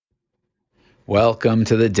Welcome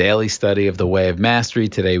to the daily study of the Way of Mastery.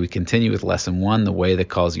 Today we continue with Lesson 1, The Way That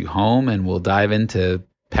Calls You Home, and we'll dive into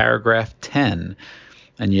paragraph 10.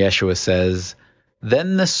 And Yeshua says,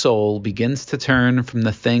 "Then the soul begins to turn from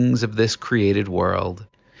the things of this created world.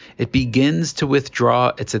 It begins to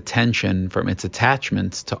withdraw its attention from its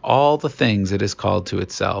attachments to all the things it is called to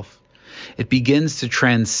itself. It begins to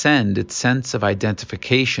transcend its sense of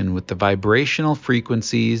identification with the vibrational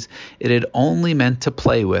frequencies it had only meant to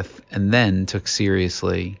play with and then took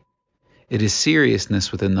seriously. It is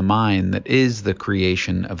seriousness within the mind that is the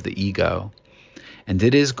creation of the ego. And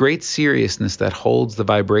it is great seriousness that holds the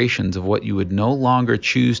vibrations of what you would no longer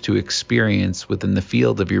choose to experience within the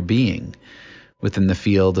field of your being, within the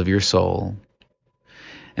field of your soul."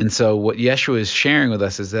 And so what Yeshua is sharing with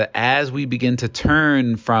us is that as we begin to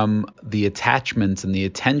turn from the attachments and the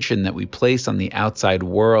attention that we place on the outside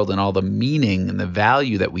world and all the meaning and the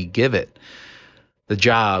value that we give it, the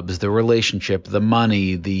jobs, the relationship, the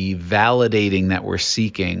money, the validating that we're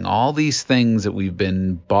seeking, all these things that we've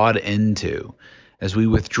been bought into, as we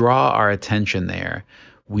withdraw our attention there,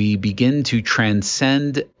 we begin to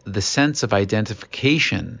transcend the sense of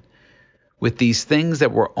identification with these things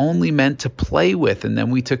that were only meant to play with and then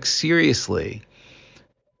we took seriously.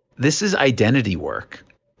 This is identity work.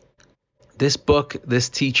 This book, this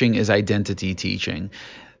teaching is identity teaching.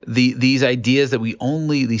 These ideas that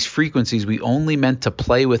these frequencies we only meant to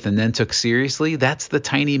play with and then took seriously, that's the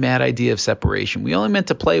tiny mad idea of separation. We only meant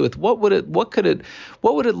to play with what would it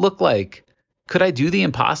look like? Could I do the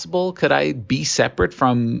impossible? Could I be separate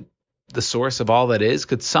from the source of all that is?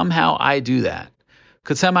 Could somehow I do that?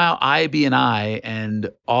 Could somehow I be an I and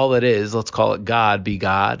all that is, let's call it God, be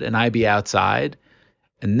God, and I be outside?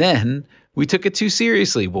 And then we took it too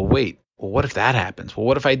seriously. Well, what if that happens? Well,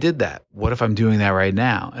 what if I did that? What if I'm doing that right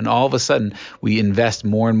now? And all of a sudden, we invest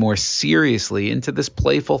more and more seriously into this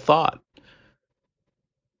playful thought.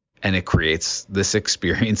 And it creates this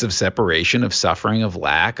experience of separation, of suffering, of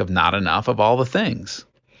lack, of not enough, of all the things.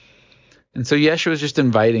 And so Yeshua is just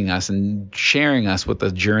inviting us and sharing us what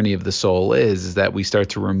the journey of the soul is that we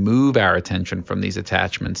start to remove our attention from these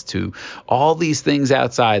attachments to all these things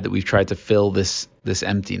outside that we've tried to fill this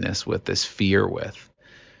emptiness with, this fear with.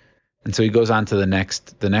 And so he goes on to the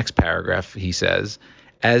next paragraph. He says,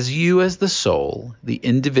 as the soul, the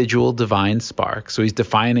individual divine spark, so he's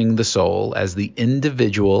defining the soul as the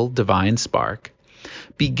individual divine spark,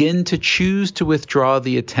 begin to choose to withdraw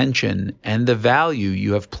the attention and the value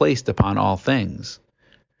you have placed upon all things.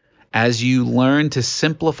 As you learn to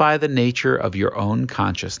simplify the nature of your own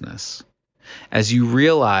consciousness, as you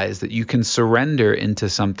realize that you can surrender into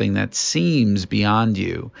something that seems beyond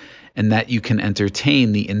you, and that you can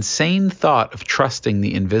entertain the insane thought of trusting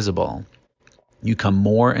the invisible, you come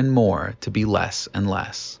more and more to be less and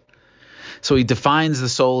less. So he defines the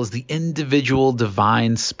soul as the individual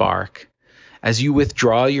divine spark. As you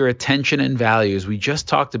withdraw your attention and value, as we just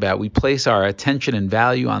talked about, we place our attention and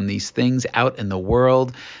value on these things out in the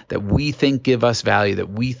world that we think give us value,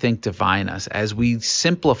 that we think define us. As we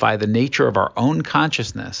simplify the nature of our own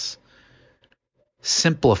consciousness,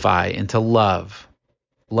 simplify into love.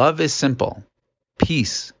 Love is simple.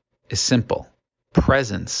 Peace is simple.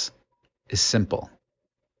 Presence is simple.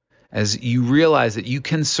 As you realize that you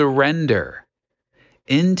can surrender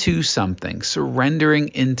into something, surrendering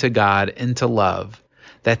into God, into love,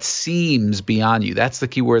 that seems beyond you. That's the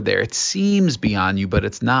key word there. It seems beyond you, but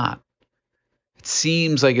it's not. It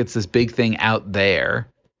seems like it's this big thing out there.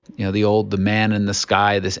 The man in the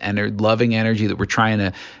sky, this loving energy that we're trying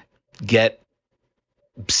to get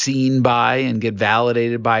seen by and get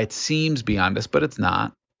validated by. It seems beyond us, but it's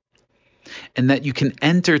not. And that you can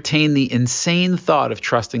entertain the insane thought of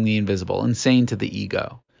trusting the invisible, insane to the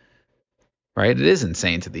ego. Right? It is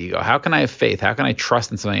insane to the ego. How can I have faith? How can I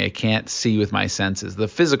trust in something I can't see with my senses? The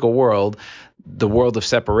physical world, the world of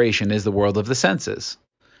separation, is the world of the senses.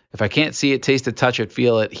 If I can't see it, taste it, touch it,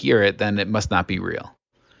 feel it, hear it, then it must not be real.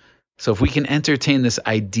 So if we can entertain this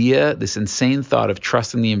idea, this insane thought of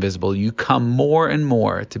trusting the invisible, you come more and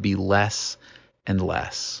more to be less and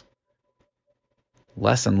less.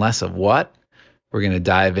 Less and less of what? We're going to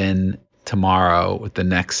dive in tomorrow with the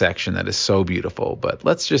next section that is so beautiful. But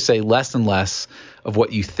let's just say less and less of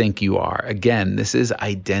what you think you are. Again, this is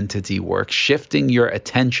identity work, shifting your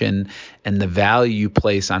attention and the value you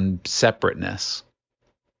place on separateness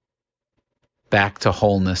back to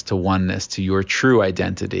wholeness, to oneness, to your true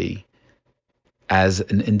identity as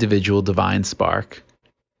an individual divine spark.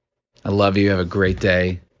 I love you. Have a great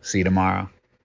day. See you tomorrow.